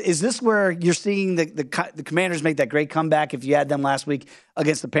 is this where you're seeing the Commanders make that great comeback? If you had them last week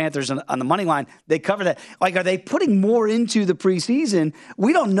against the Panthers on the money line, they cover that. Are they putting more into the preseason?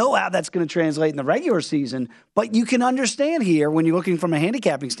 We don't know how that's going to translate in the regular season, but you can understand here when you're looking from a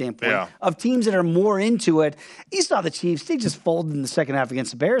handicapping standpoint of teams that are more into it. You saw the Chiefs; they just folded in the second half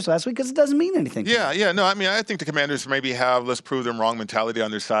against the Bears last week because it doesn't mean anything. Yeah. No, I mean, I think the Commanders maybe have let's prove them wrong mentality on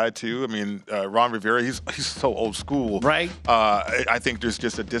their side too. I mean, Ron Rivera, he's so old school, right? I think there's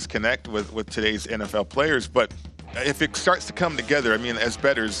just a disconnect with today's NFL players, but if it starts to come together, I mean, as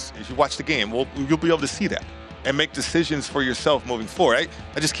bettors, if you watch the game, you'll be able to see that and make decisions for yourself moving forward.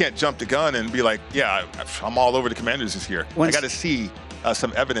 I just can't jump the gun and be like, yeah, I'm all over the Commanders this year. I got to see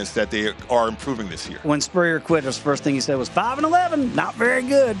some evidence that they are improving this year. When Spurrier quit, his first thing he said was 5-11, not very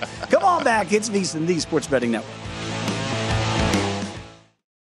good. Come on back. It's VSiN, the Sports Betting Network.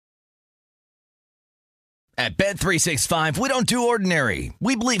 At Bet365, we don't do ordinary.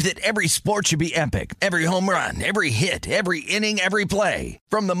 We believe that every sport should be epic. Every home run, every hit, every inning, every play.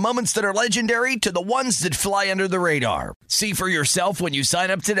 From the moments that are legendary to the ones that fly under the radar. See for yourself when you sign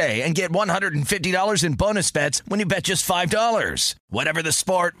up today and get $150 in bonus bets when you bet just $5. Whatever the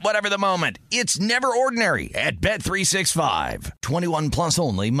sport, whatever the moment, it's never ordinary at Bet365. 21 plus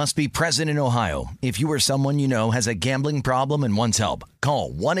only. Must be present in Ohio. If you or someone you know has a gambling problem and wants help,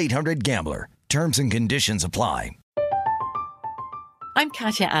 call 1-800-GAMBLER. Terms and conditions apply. I'm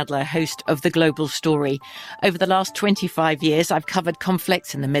Katya Adler, host of The Global Story. Over the last 25 years, I've covered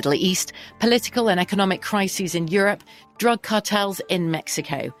conflicts in the Middle East, political and economic crises in Europe, drug cartels in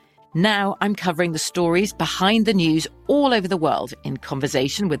Mexico. Now I'm covering the stories behind the news all over the world in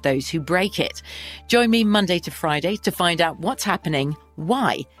conversation with those who break it. Join me Monday to Friday to find out what's happening,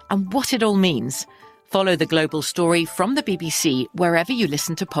 why, and what it all means. Follow The Global Story from the BBC wherever you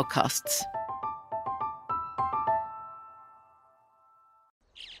listen to podcasts.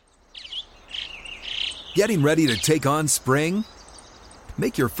 Getting ready to take on spring?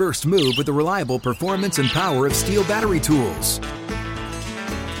 Make your first move with the reliable performance and power of Steel battery tools.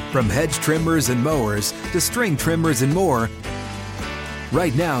 From hedge trimmers and mowers to string trimmers and more,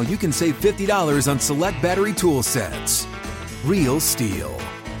 right now you can save $50 on select battery tool sets. Real Steel.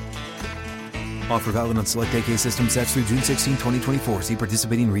 Offer valid on select AK system sets through June 16, 2024. See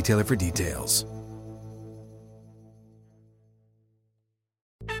participating retailer for details.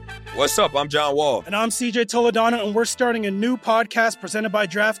 What's up? I'm John Wall. And I'm CJ Toledano, and we're starting a new podcast presented by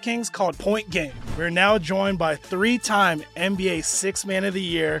DraftKings called Point Game. We're now joined by three-time NBA Sixth Man of the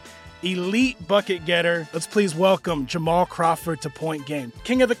Year, elite bucket getter. Let's please welcome Jamal Crawford to Point Game.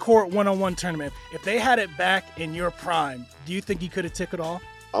 King of the Court one-on-one tournament. If they had it back in your prime, do you think you could have took it all?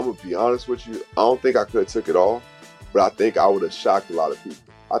 I'm going to be honest with you. I don't think I could have took it all, but I think I would have shocked a lot of people.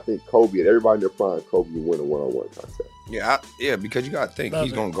 I think Kobe and everybody in their prime, Kobe would win a one-on-one contest. Yeah, because you got to think.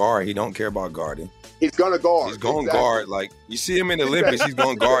 He's going to guard. He don't care about guarding. He's going to guard. He's going to guard. Like, you see him in the Olympics, he's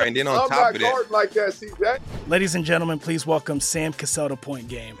going to guard. And then on top of that. I'm not guarding like that, CJ. Ladies and gentlemen, please welcome Sam Cassell to Point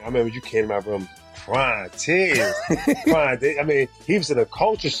Game. I remember you came to my room crying, tears. Crying. I mean, he was in a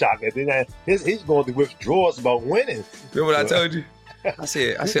culture shock. And then he's going through withdrawals about winning. Remember what I told you? I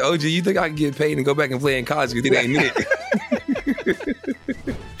said, OG, you think I can get paid and go back and play in college because it ain't it?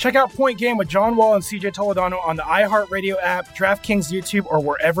 Check out Point Game with John Wall and CJ Toledano on the iHeartRadio app, DraftKings YouTube, or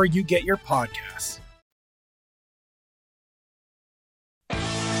wherever you get your podcasts.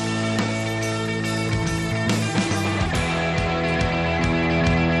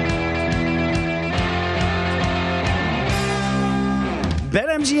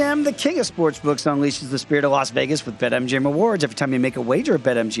 BetMGM, the king of sportsbooks, unleashes the spirit of Las Vegas with BetMGM Rewards. Every time you make a wager at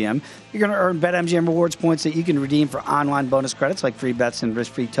BetMGM, you're going to earn BetMGM Rewards points that you can redeem for online bonus credits like free bets and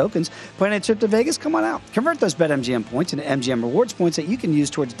risk-free tokens. Planning a trip to Vegas? Come on out. Convert those BetMGM points into MGM Rewards points that you can use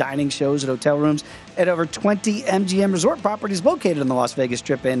towards dining, shows, and hotel rooms at over 20 MGM resort properties located on the Las Vegas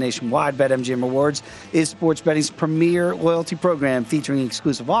Strip and nationwide. BetMGM Rewards is sports betting's premier loyalty program featuring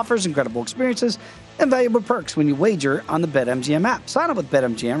exclusive offers, incredible experiences, and valuable perks when you wager on the BetMGM app. Sign up with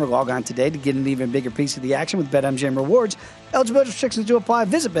BetMGM or log on today to get an even bigger piece of the action with BetMGM Rewards. Eligibility restrictions do apply.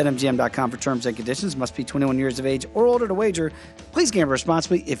 Visit BetMGM.com for terms and conditions. Must be 21 years of age or older to wager. Please gamble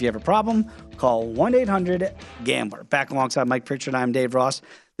responsibly. If you have a problem, call 1-800-GAMBLER. Back alongside Mike Pritchard, I'm Dave Ross.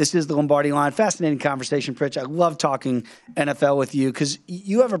 This is the Lombardi Line. Fascinating conversation, Pritch. I love talking NFL with you because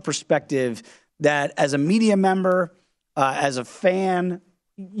you have a perspective that as a media member, as a fan,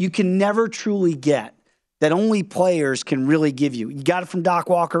 you can never truly get that only players can really give you. You got it from Doc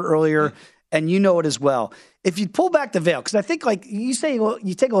Walker earlier, and you know it as well. If you pull back the veil, because I think like you say, well,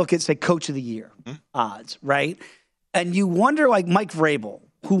 you take a look at, say, Coach of the Year odds, right? And you wonder, like Mike Vrabel,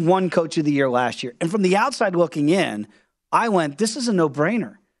 who won Coach of the Year last year. And from the outside looking in, I went, this is a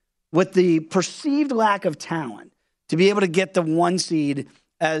no-brainer. With the perceived lack of talent, to be able to get the 1 seed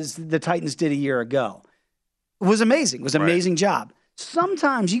as the Titans did a year ago, it was amazing. It was an amazing job.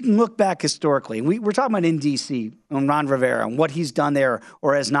 Sometimes you can look back historically, and we're talking about in D.C. on Ron Rivera and what he's done there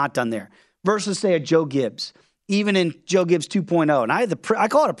or has not done there, versus, say, a Joe Gibbs, even in Joe Gibbs 2.0. And I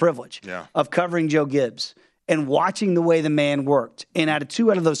call it a privilege of covering Joe Gibbs and watching the way the man worked. And out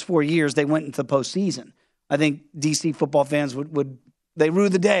of those 4 years, they went into the postseason. I think D.C. football fans would they rue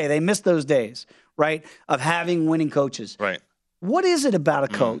the day. They miss those days, right, of having winning coaches. Right. What is it about a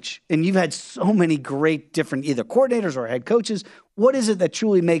coach? And you've had so many great different either coordinators or head coaches. What is it that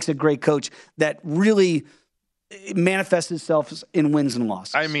truly makes a great coach that really manifests itself in wins and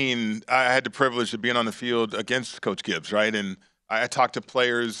losses? I mean, I had the privilege of being on the field against Coach Gibbs, right? And I talked to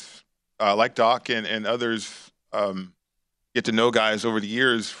players like Doc and others, get to know guys over the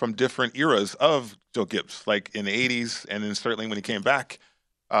years from different eras of Joe Gibbs, like in the 80s and then certainly when he came back.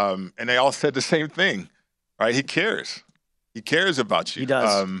 And they all said the same thing, right? He cares. He cares about you. He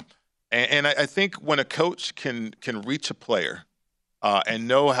does. And I think when a coach can reach a player and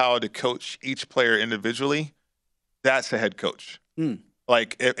know how to coach each player individually, that's a head coach.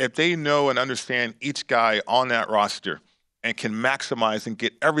 Like if they know and understand each guy on that roster and can maximize and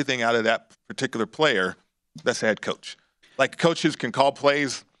get everything out of that particular player, that's a head coach. Like coaches can call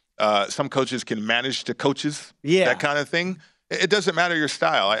plays. Some coaches can manage the coaches, that kind of thing. It doesn't matter your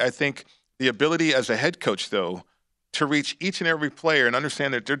style. I think the ability as a head coach, though, to reach each and every player and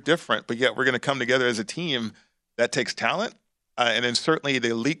understand that they're different, but yet we're going to come together as a team, that takes talent. And then certainly the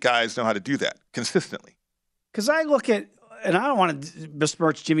elite guys know how to do that consistently. Because I look at, and I don't want to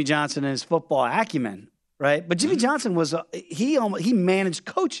besmirch Jimmy Johnson and his football acumen, right? But Jimmy Johnson was, he managed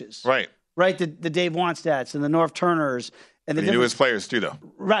coaches. Right. Right, the Dave Wannstedts and the Norv Turners. And he knew his players too, though.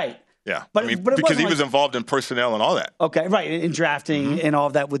 Right. Yeah, but because he was involved in personnel and all that. Okay, right, in drafting and all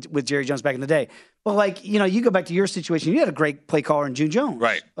of that with Jerry Jones back in the day. But like, you go back to your situation. You had a great play caller in June Jones,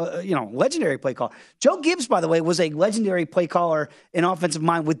 right? Legendary play caller. Joe Gibbs, by the way, was a legendary play caller in offensive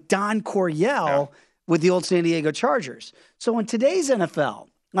mind with Don Coryell with the old San Diego Chargers. So in today's NFL,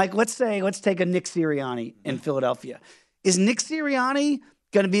 like let's take a Nick Sirianni in Philadelphia. Is Nick Sirianni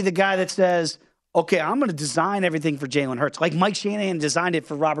going to be the guy that says, okay, I'm going to design everything for Jalen Hurts, like Mike Shanahan designed it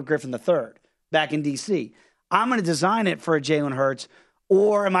for Robert Griffin III back in D.C. I'm going to design it for a Jalen Hurts.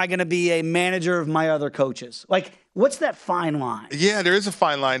 or am I going to be a manager of my other coaches? Like, what's that fine line? Yeah, there is a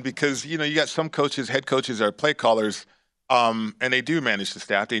fine line because, you got some coaches, head coaches are play callers, and they do manage the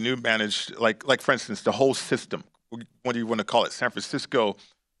staff. They do manage, like for instance, the whole system. What do you want to call it? San Francisco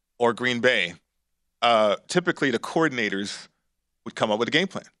or Green Bay. Typically, the coordinators would come up with a game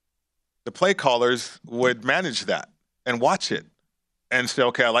plan. The play callers would manage that and watch it and say,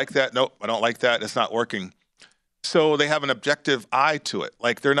 okay, I like that. Nope, I don't like that. It's not working. So they have an objective eye to it.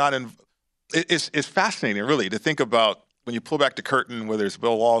 Like they're not in. It's fascinating, really, to think about when you pull back the curtain, whether it's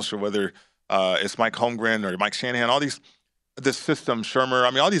Bill Walsh or whether it's Mike Holmgren or Mike Shanahan, this system,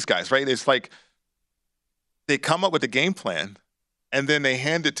 Shermer, all these guys, right? It's like they come up with a game plan and then they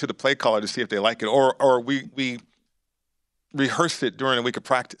hand it to the play caller to see if they like it, or we rehearse it during a week of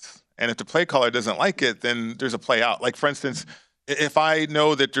practice. And if the play caller doesn't like it, then there's a play out. Like, for instance, if I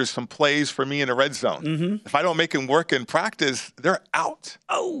know that there's some plays for me in the red zone, if I don't make them work in practice, they're out.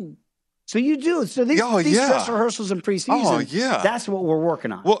 Oh, so you do. So these dress rehearsals in preseason, that's what we're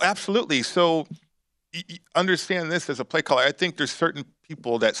working on. Well, absolutely. So you understand this as a play caller. I think there's certain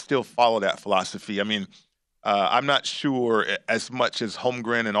people that still follow that philosophy. I'm not sure as much as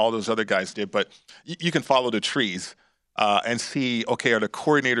Holmgren and all those other guys did, but you can follow the trees and see, okay, are the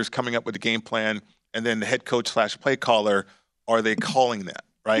coordinators coming up with the game plan, and then the head coach / play caller, are they calling that,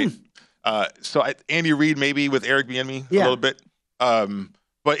 right? So Andy Reid maybe with Eric Bieniemy a little bit.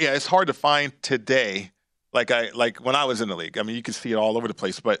 But yeah, it's hard to find today, like when I was in the league. You can see it all over the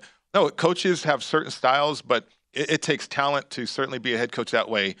place. But no, coaches have certain styles, but it takes talent to certainly be a head coach that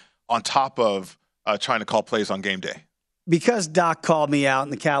way on top of trying to call plays on game day. Because Doc called me out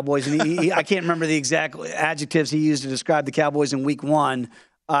in the Cowboys, and I can't remember the exact adjectives he used to describe the Cowboys in week 1,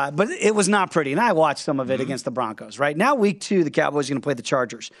 but it was not pretty. And I watched some of it against the Broncos. Right now, week 2, the Cowboys are going to play the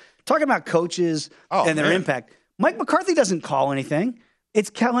Chargers. Talking about coaches and their impact, Mike McCarthy doesn't call anything. It's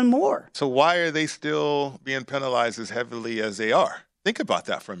Kellen Moore. So why are they still being penalized as heavily as they are? Think about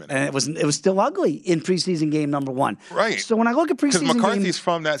that for a minute. And it was still ugly in preseason game number 1. Right. So when I look at preseason because McCarthy's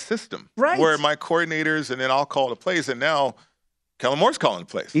from that system. Right. Where my coordinators, and then I'll call the plays, and now Kellen Moore's calling the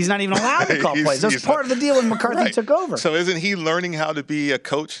plays. He's not even allowed to call plays. That's part of the deal when McCarthy took over. So isn't he learning how to be a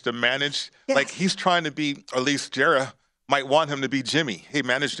coach, to manage? Yes. Like he's trying to be, or at least Jera might want him to be Jimmy. He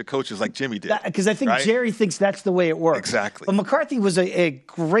managed the coaches like Jimmy did. Because I think Jerry thinks that's the way it works. Exactly. But McCarthy was a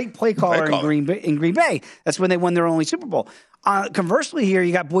great play caller in Green Bay. That's when they won their only Super Bowl. Conversely here,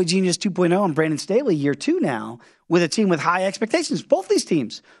 you got Boy Genius 2.0 and Brandon Staley year 2 now with a team with high expectations. Both these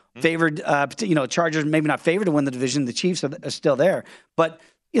teams favored, Chargers maybe not favored to win the division. The Chiefs are still there. But,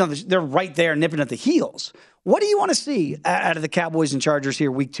 they're right there nipping at the heels. What do you want to see out of the Cowboys and Chargers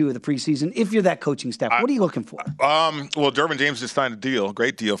here week 2 of the preseason if you're that coaching staff? What are you looking for? Well, Derwin James just signed a deal.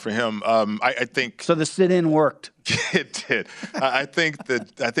 Great deal for him. I think. So the sit-in worked. It did. I think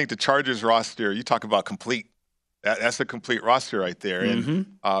the Chargers roster, you talk about complete. That's a complete roster right there. And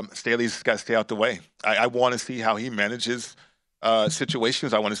Staley's got to stay out the way. I want to see how he manages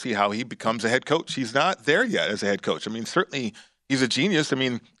situations. I want to see how he becomes a head coach. He's not there yet as a head coach. Certainly he's a genius.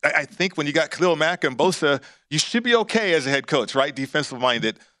 I think when you got Khalil Mack and Bosa, you should be okay as a head coach, right?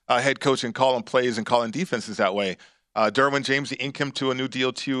 Defensive-minded head coach and calling plays and calling defenses that way. Derwin James, they ink him to a new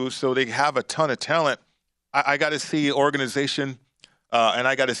deal too, so they have a ton of talent. I got to see organization, and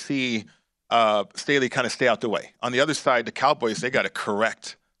I got to see Staley kind of stay out the way. On the other side, the Cowboys, they got to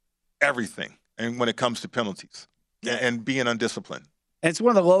correct everything, and when it comes to penalties and being undisciplined. And it's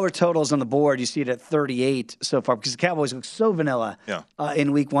one of the lower totals on the board. You see it at 38 so far because the Cowboys look so vanilla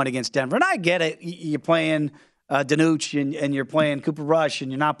in week 1 against Denver. And I get it. You're playing Danucci and you're playing Cooper Rush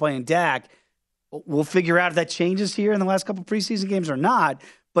and you're not playing Dak. We'll figure out if that changes here in the last couple of preseason games or not.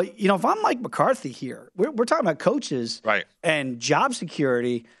 But, if I'm Mike McCarthy here, we're talking about coaches and job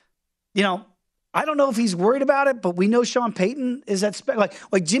security. I don't know if he's worried about it, but we know Sean Payton is that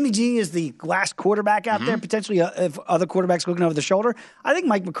like Jimmy G is the last quarterback out there, potentially if other quarterbacks looking over the shoulder. I think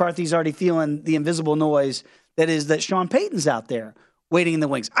Mike McCarthy's already feeling the invisible noise that Sean Payton's out there waiting in the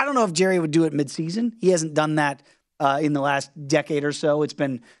wings. I don't know if Jerry would do it midseason. He hasn't done that in the last decade or so.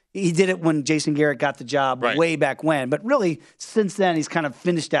 He did it when Jason Garrett got the job way back when. But really, since then, he's kind of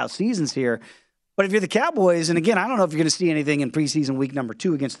finished out seasons here. But if you're the Cowboys, and again, I don't know if you're going to see anything in preseason week number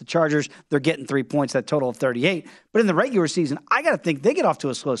 2 against the Chargers. They're getting 3 points, that total of 38. But in the regular season, I got to think they get off to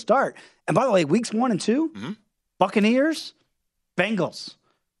a slow start. And by the way, weeks 1 and 2, Buccaneers, Bengals.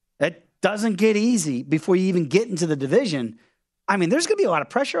 That doesn't get easy before you even get into the division. There's going to be a lot of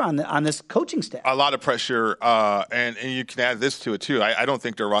pressure on this coaching staff. A lot of pressure, and you can add this to it, too. I don't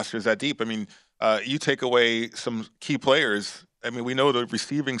think their roster is that deep. You take away some key players. We know the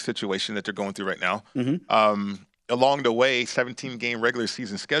receiving situation that they're going through right now. along the way, 17-game regular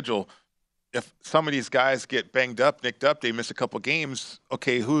season schedule, if some of these guys get banged up, nicked up, they miss a couple games,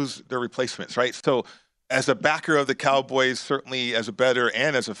 okay, who's their replacements, right? So as a backer of the Cowboys, certainly as a bettor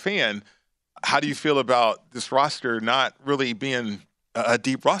and as a fan, how do you feel about this roster not really being a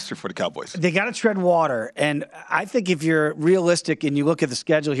deep roster for the Cowboys? They got to tread water. And I think if you're realistic and you look at the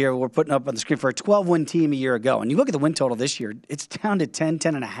schedule here, we're putting up on the screen for a 12-win team a year ago, and you look at the win total this year, it's down to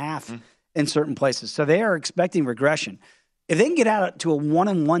 10.5 in certain places. So they are expecting regression. If they can get out to a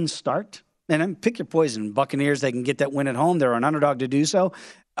 1-1 start, and then pick your poison. Buccaneers, they can get that win at home. They're an underdog to do so.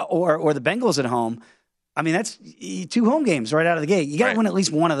 Or the Bengals at home. I mean, that's 2 home games right out of the gate. You got to win at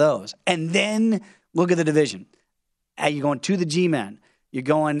least one of those. And then look at the division. You're going to the G-Men. You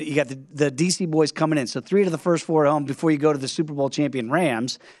got the DC boys coming in. So 3 to the first 4 at home before you go to the Super Bowl champion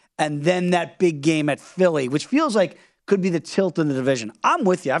Rams. And then that big game at Philly, which feels like could be the tilt in the division. I'm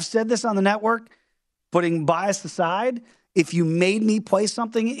with you. I've said this on the network, putting bias aside. If you made me play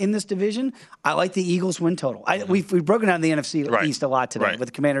something in this division, I like the Eagles win total. We've broken down the NFC East a lot today with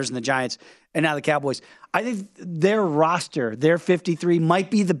the Commanders and the Giants and now the Cowboys. I think their roster, their 53, might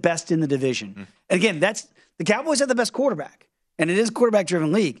be the best in the division. And again, the Cowboys have the best quarterback, and it is a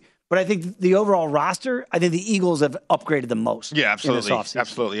quarterback-driven league. But I think the overall roster, I think the Eagles have upgraded the most. Yeah, absolutely. In this offseason.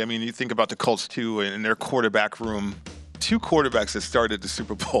 Absolutely. I mean, you think about the Colts, too, and their quarterback room. 2 quarterbacks that started the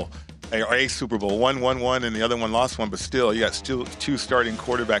Super Bowl. Or a Super Bowl. One won one and the other one lost one, but still, you got 2 starting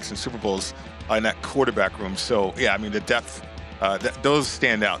quarterbacks in Super Bowls in that quarterback room. So, yeah, I mean, the depth, those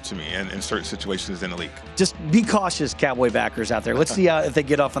stand out to me in certain situations in the league. Just be cautious, Cowboy backers out there. Let's see if they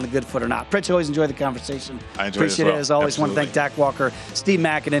get off on the good foot or not. Pritch, always enjoy the conversation. I enjoy Appreciate it as always. Absolutely. Want to thank Dak Walker, Steve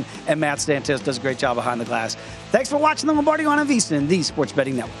Makinen, and Matt Stantis. Does a great job behind the glass. Thanks for watching the Lombardi on VSiN, the Sports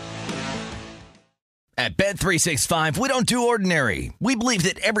Betting Network. At Bet365, we don't do ordinary. We believe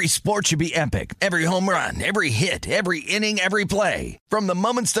that every sport should be epic. Every home run, every hit, every inning, every play. From the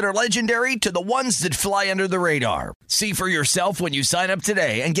moments that are legendary to the ones that fly under the radar. See for yourself when you sign up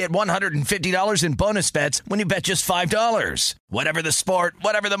today and get $150 in bonus bets when you bet just $5. Whatever the sport,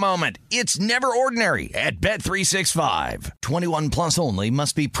 whatever the moment, it's never ordinary at Bet365. 21 plus only.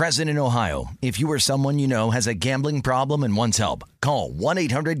 Must be present in Ohio. If you or someone you know has a gambling problem and wants help, call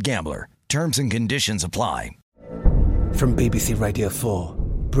 1-800-GAMBLER. Terms and conditions apply. From BBC Radio 4,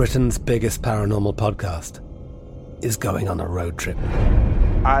 Britain's biggest paranormal podcast is going on a road trip.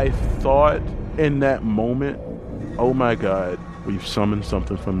 I thought in that moment, oh my God, we've summoned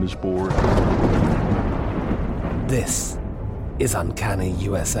something from this board. This is Uncanny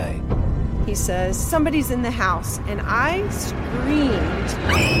USA. He says, somebody's in the house, and I screamed.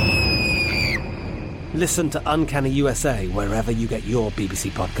 Listen to Uncanny USA wherever you get your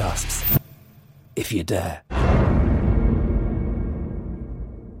BBC podcasts, if you dare.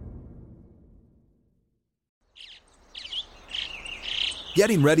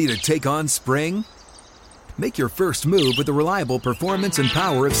 Getting ready to take on spring? Make your first move with the reliable performance and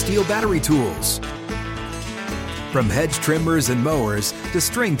power of Steel battery tools. From hedge trimmers and mowers to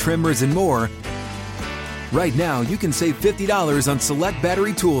string trimmers and more, right now you can save $50 on select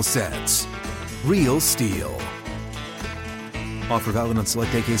battery tool sets. Real Steel. Offer valid on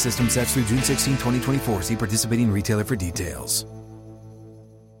select AK system sets through June 16, 2024. See participating retailer for details.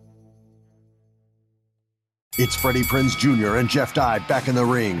 It's Freddie Prinze Jr. and Jeff Dye back in the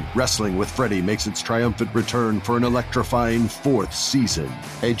ring. Wrestling with Freddie makes its triumphant return for an electrifying 4th season.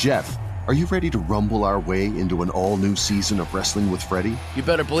 Hey, Jeff, are you ready to rumble our way into an all-new season of Wrestling with Freddie? You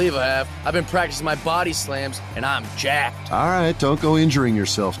better believe I have. I've been practicing my body slams, and I'm jacked. All right, don't go injuring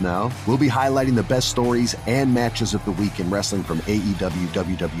yourself now. We'll be highlighting the best stories and matches of the week in wrestling from AEW,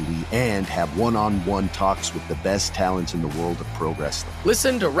 WWE, and have one-on-one talks with the best talents in the world of pro wrestling.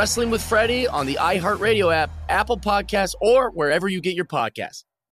 Listen to Wrestling with Freddie on the iHeartRadio app, Apple Podcasts, or wherever you get your podcasts.